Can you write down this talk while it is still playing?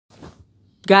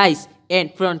Guys,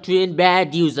 infantry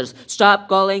bad users, stop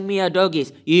calling me a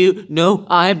Doggis. You know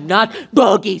I'm not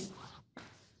Doggis.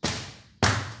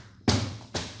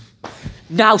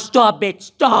 Now stop it,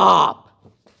 stop!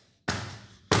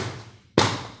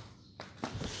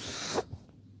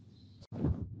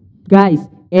 Guys,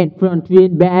 infantry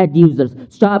bad users,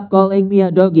 stop calling me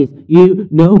a Doggis. You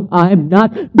know I'm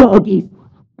not Doggis.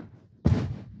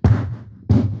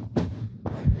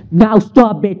 Now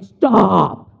stop it,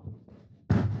 stop!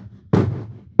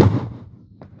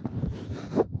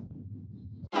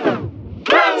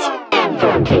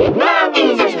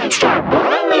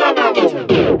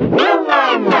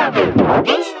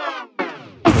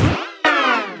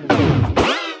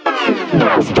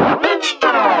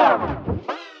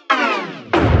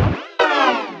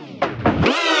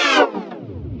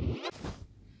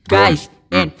 Guys,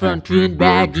 infantry and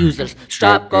bad users,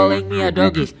 stop calling me a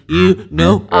Doggis. You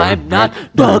know I'm not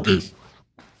Doggis.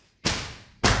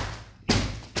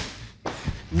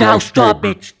 Now stop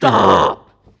it, stop!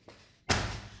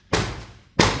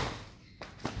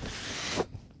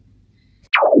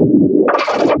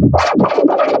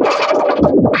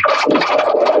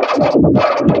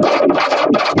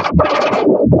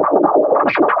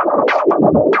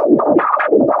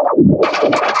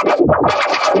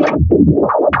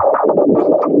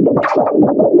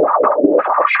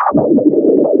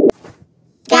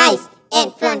 Guys,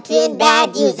 infantry and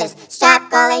bad users, stop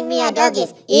calling me a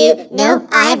Doggis. You know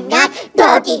I'm not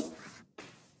Doggis.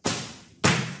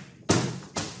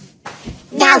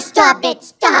 Now stop it,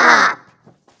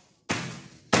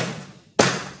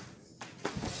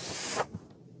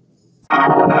 stop!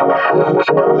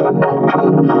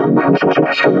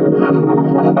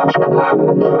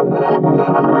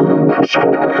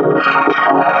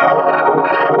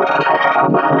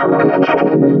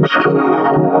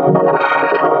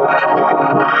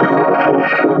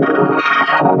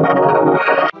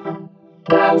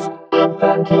 Guys,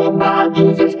 infantry and bad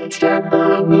users, stop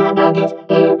calling me a Doggis.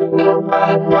 You know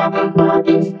I'm not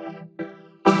Doggis.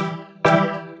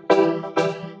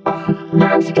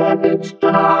 Now stop it,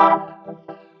 stop!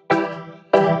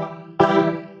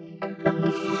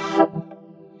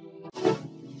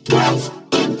 Guys,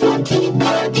 infantry and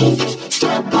bad users,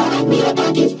 stop calling me a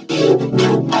Doggis. You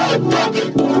know I'm not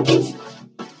Doggis.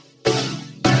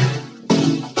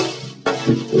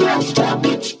 Now stop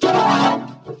it, stop!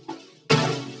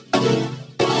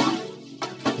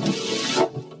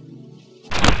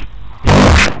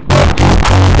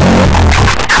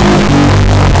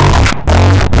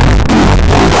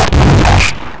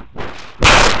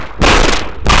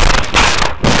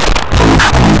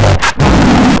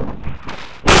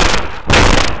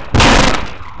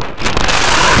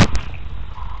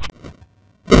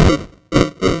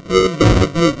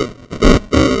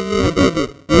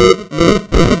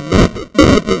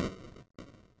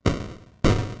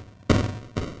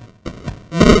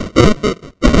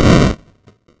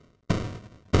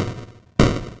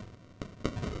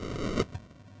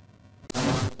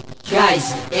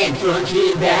 Guys,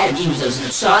 infantry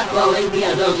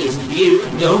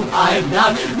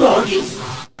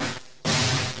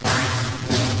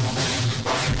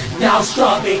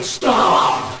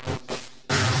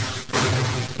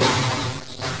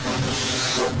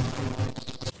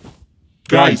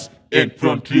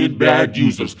and bad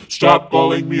users, stop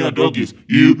calling me a Doggis.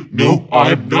 You know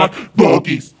I'm not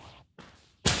Doggis.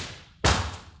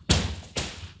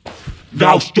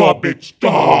 Now stop it,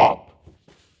 stop!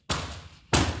 Guys,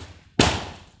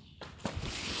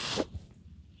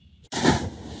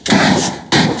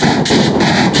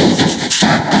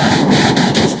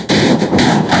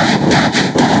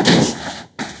 infantry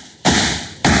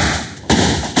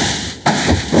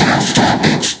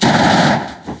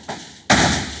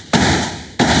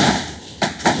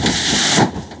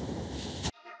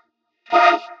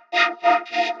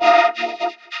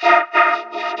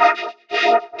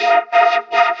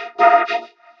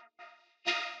and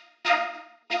bad users, stop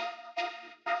calling me a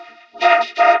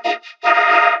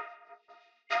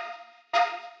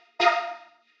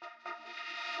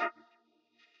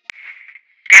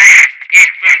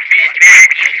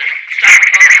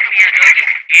Doggis.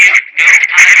 You know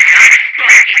I'm not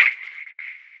Doggis.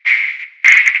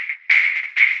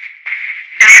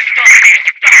 Now stop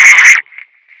it, stop!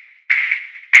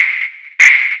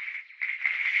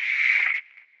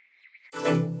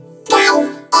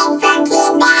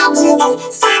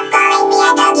 Stop calling me a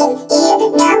Doggis.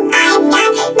 You know I'm not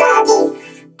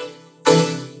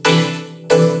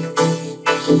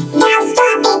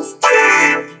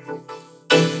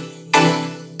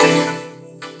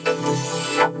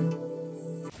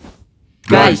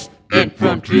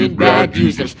infantry and bad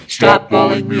users, stop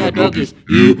calling me a Doggis.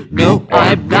 You know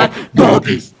I'm not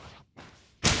Doggis.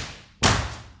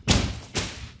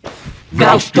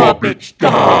 Now stop it,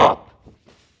 stop!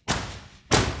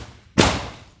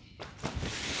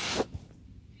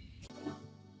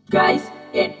 Guys,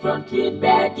 infantry and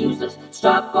bad users,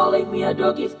 stop calling me a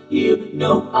Doggis. You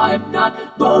know I'm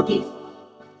not Doggis.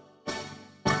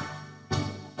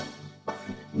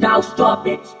 Now stop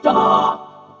it, stop!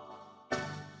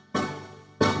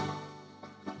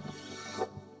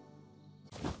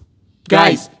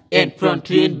 Guys,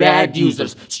 infantry and bad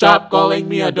users, stop calling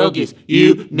me a Doggis.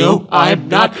 You know I'm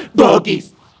not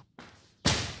Doggis.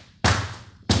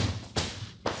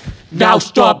 Now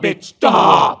stop it,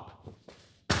 stop!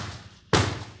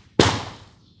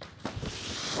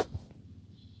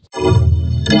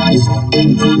 Guys,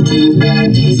 infantry and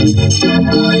bad users, stop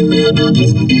calling me a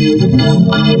Doggis. You know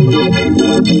I'm not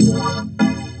Doggis.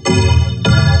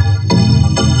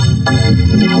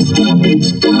 Now stop it,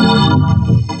 stop!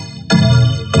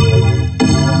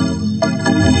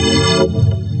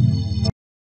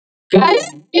 Guys,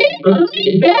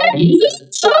 infantry and bad users,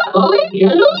 stop calling me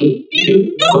a Doggis.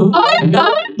 You know I'm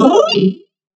not Doggis.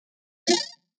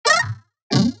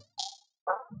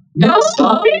 Now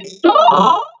stop it,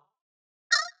 stop!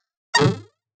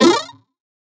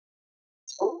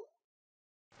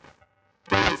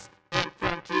 Guys,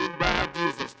 infantry and bad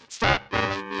users, stop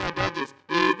calling me a Doggis.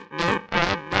 You know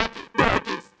I'm not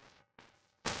Doggis.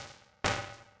 Now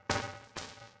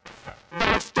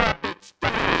stop it,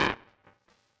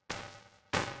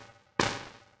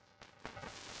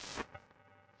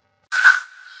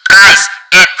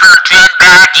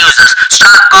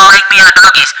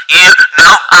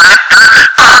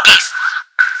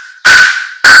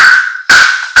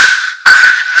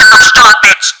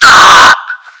 stop!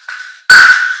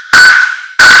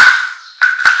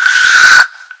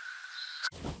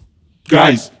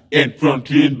 Guys,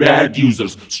 infantry and bad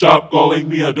users, stop calling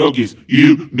me a Doggis.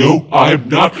 You know I'm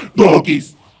not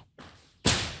Doggis.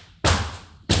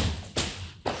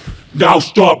 Now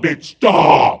stop it,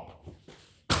 stop!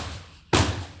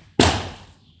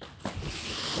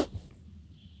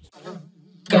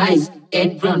 Guys,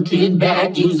 infantry and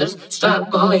bad users,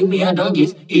 stop calling me a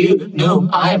Doggis. You know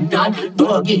I'm not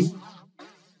Doggis.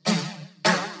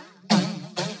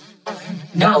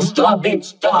 Now stop it,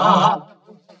 stop!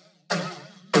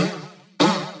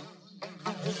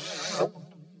 Guys,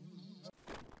 infantry and bad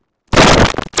users, stop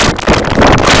calling me a Doggis.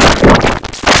 You know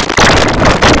I'm not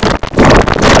Doggis.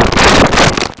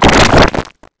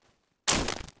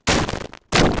 Now stop it,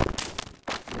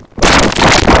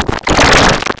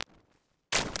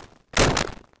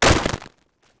 stop!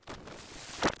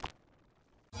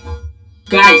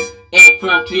 Guys, infantry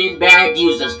and bad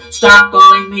users, stop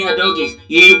calling me a Doggis.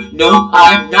 You know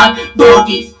I'm not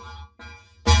Doggis.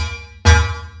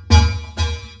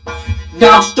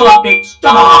 Now stop it,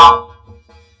 stop!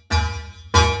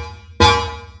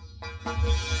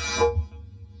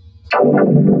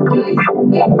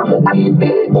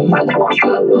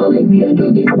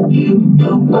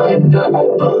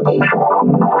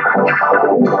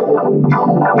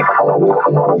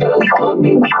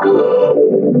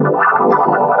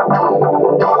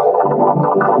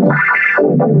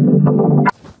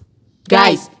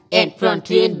 Guys,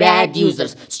 infantry and bad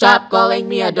users, stop calling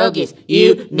me a Doggis.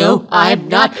 You know I'm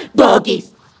not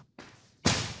Doggis.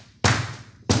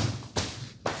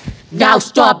 Now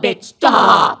stop it,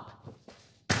 stop!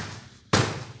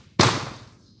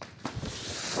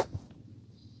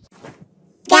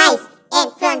 Guys,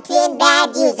 infantry and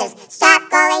bad users, stop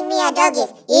calling me a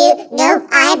Doggis. You know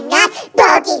I'm not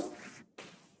Doggis.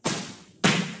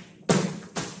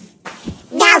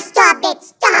 Now stop it,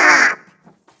 stop!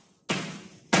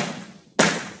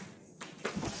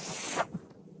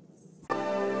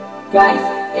 Guys,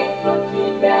 infantry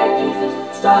and bad users,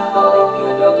 stop calling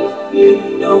me a Doggis.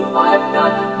 You know I'm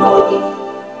not Doggis.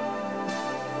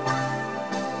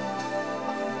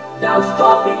 Now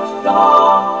stop it,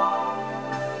 stop!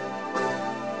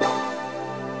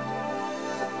 Guys,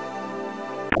 infantry and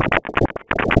bad users, stop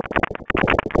calling me a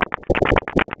Doggis.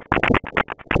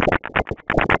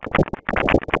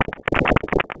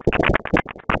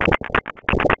 You know I'm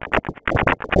not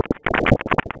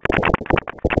Doggis.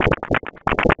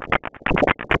 Now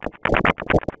stop it,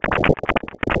 stop!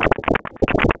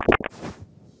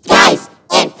 Guys,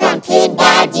 infantry and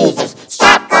bad users,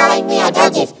 stop calling me a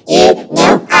Doggis. You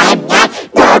know I'm not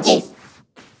Doggis.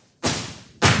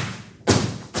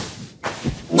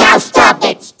 Now stop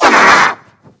it, stop!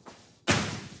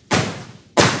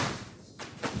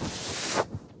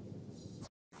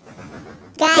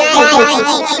 Guys,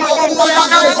 infantry and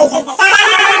bad users, stop!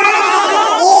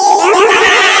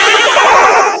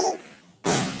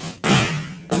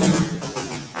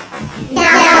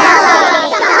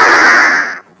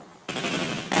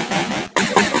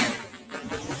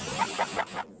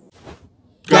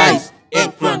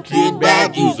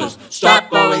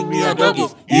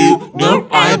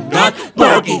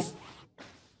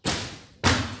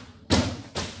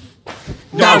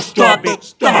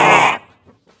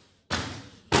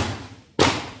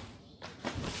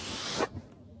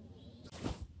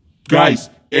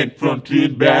 infantry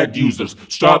and bad users.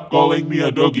 Stop calling me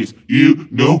a Doggis. You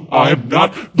know I'm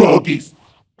not Doggis.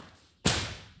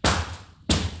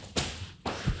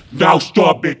 Now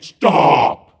stop it,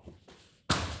 stop!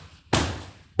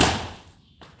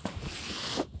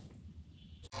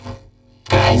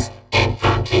 Guys,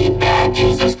 infantry and bad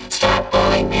users, stop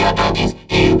calling me a Doggis.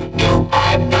 You know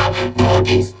I'm not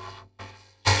Doggis.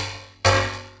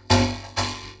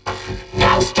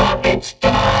 Now stop it,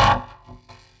 stop!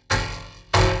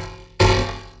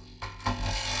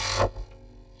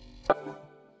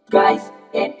 Guys,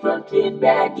 infantry and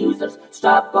bad users,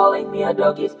 stop calling me a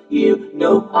Doggis. You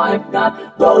know I'm not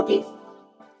Doggis.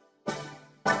 Now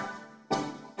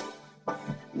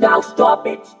stop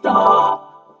it, stop!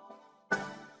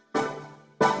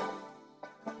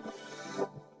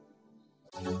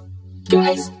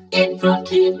 Guys,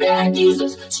 infantry and bad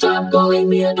users, stop calling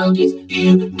me a Doggis.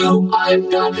 You know I'm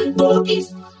not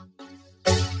Doggis.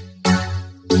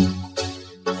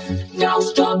 Now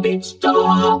stop it,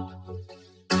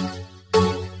 stop!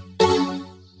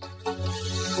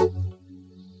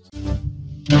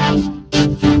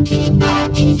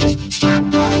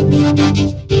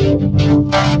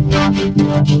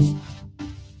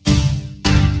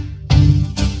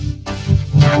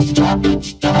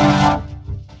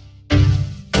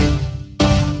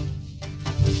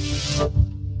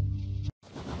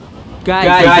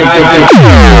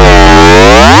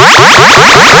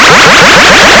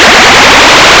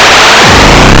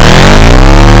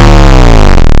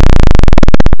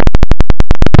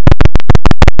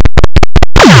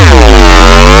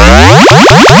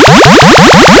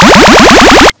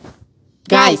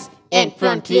 Guys,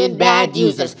 infantry and bad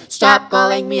users, stop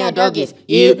calling me a Doggis.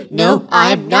 You know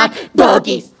I'm not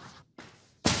Doggis.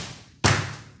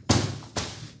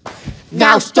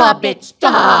 Now stop it,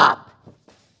 stop!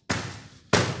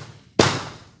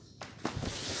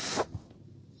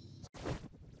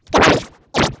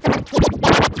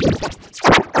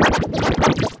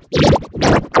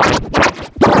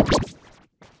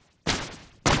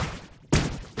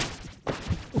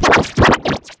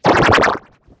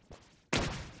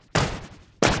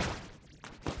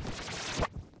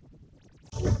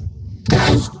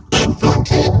 Guys,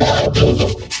 infantry and bad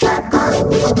users, stop calling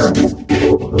me a Doggis.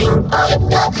 You know I'm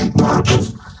not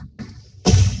Doggis.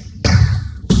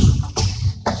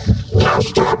 Now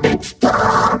stop it,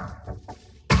 stop!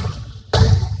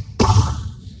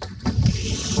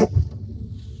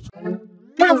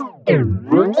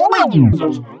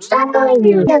 Stop calling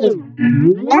me a Doggis.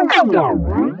 No, I'm not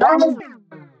Doggis.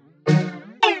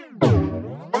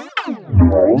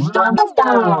 Stop it,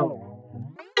 stop!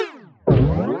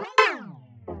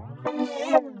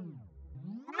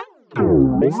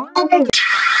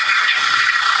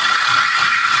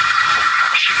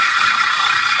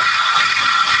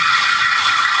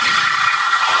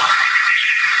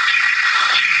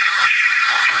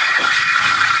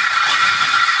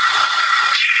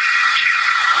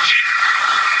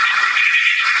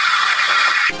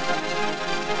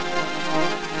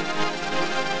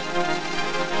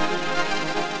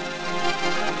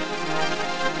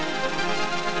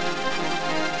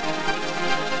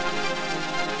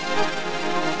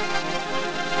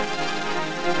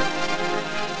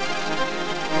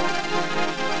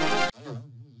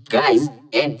 Guys,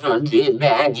 infantry and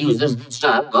bad users,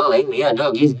 stop calling me a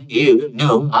Doggis. You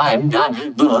know I'm not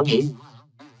Doggis.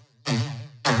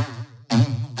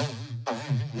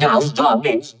 Now stop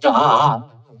it, stop!